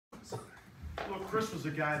Well, Chris was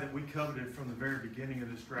a guy that we coveted from the very beginning of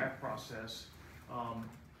this draft process.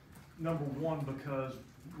 Number one, because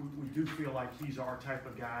we do feel like he's our type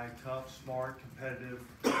of guy, tough, smart, competitive,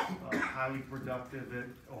 highly productive at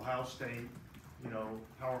Ohio State, you know,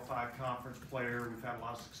 Power 5 conference player. We've had a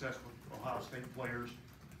lot of success with Ohio State players.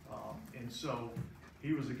 And so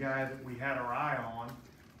he was a guy that we had our eye on.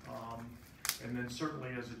 And then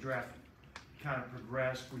certainly as the draft kind of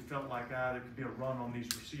progressed, we felt like there could be a run on these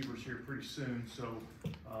receivers here pretty soon. So,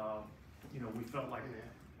 you know, we felt like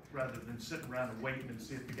rather than sitting around and waiting and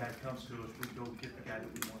see if the guy comes to us, we'd go get the guy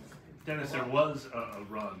that we wanted. Dennis, there was a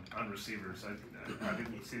run on receivers. I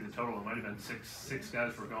didn't see the total. It might have been six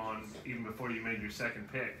guys were gone even before you made your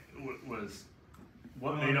second pick.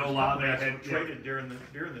 What made Olave had traded during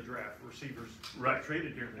the draft? Receivers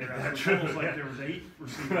traded during the draft. That's It was almost like there was 8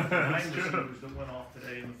 receivers, 9 receivers that went off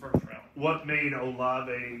today in the first round. What made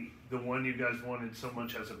Olave the one you guys wanted so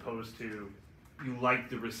much, as opposed to you liked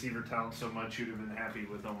the receiver talent so much you'd have been happy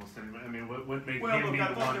with almost anybody? I mean, what made him be the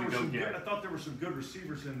one to go get? I thought there were some good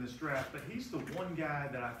receivers in this draft, but he's the one guy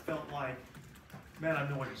that I felt like, man, I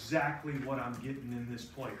know exactly what I'm getting in this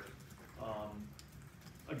player.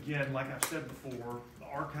 Again, like I've said before,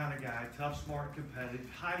 our kind of guy, tough, smart, competitive,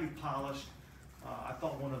 highly polished. I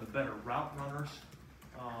thought one of the better route runners,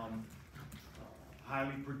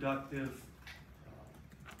 highly productive,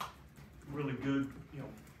 really good, you know,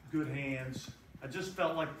 good hands. I just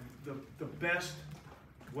felt like the best,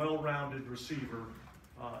 well-rounded receiver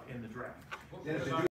in the draft.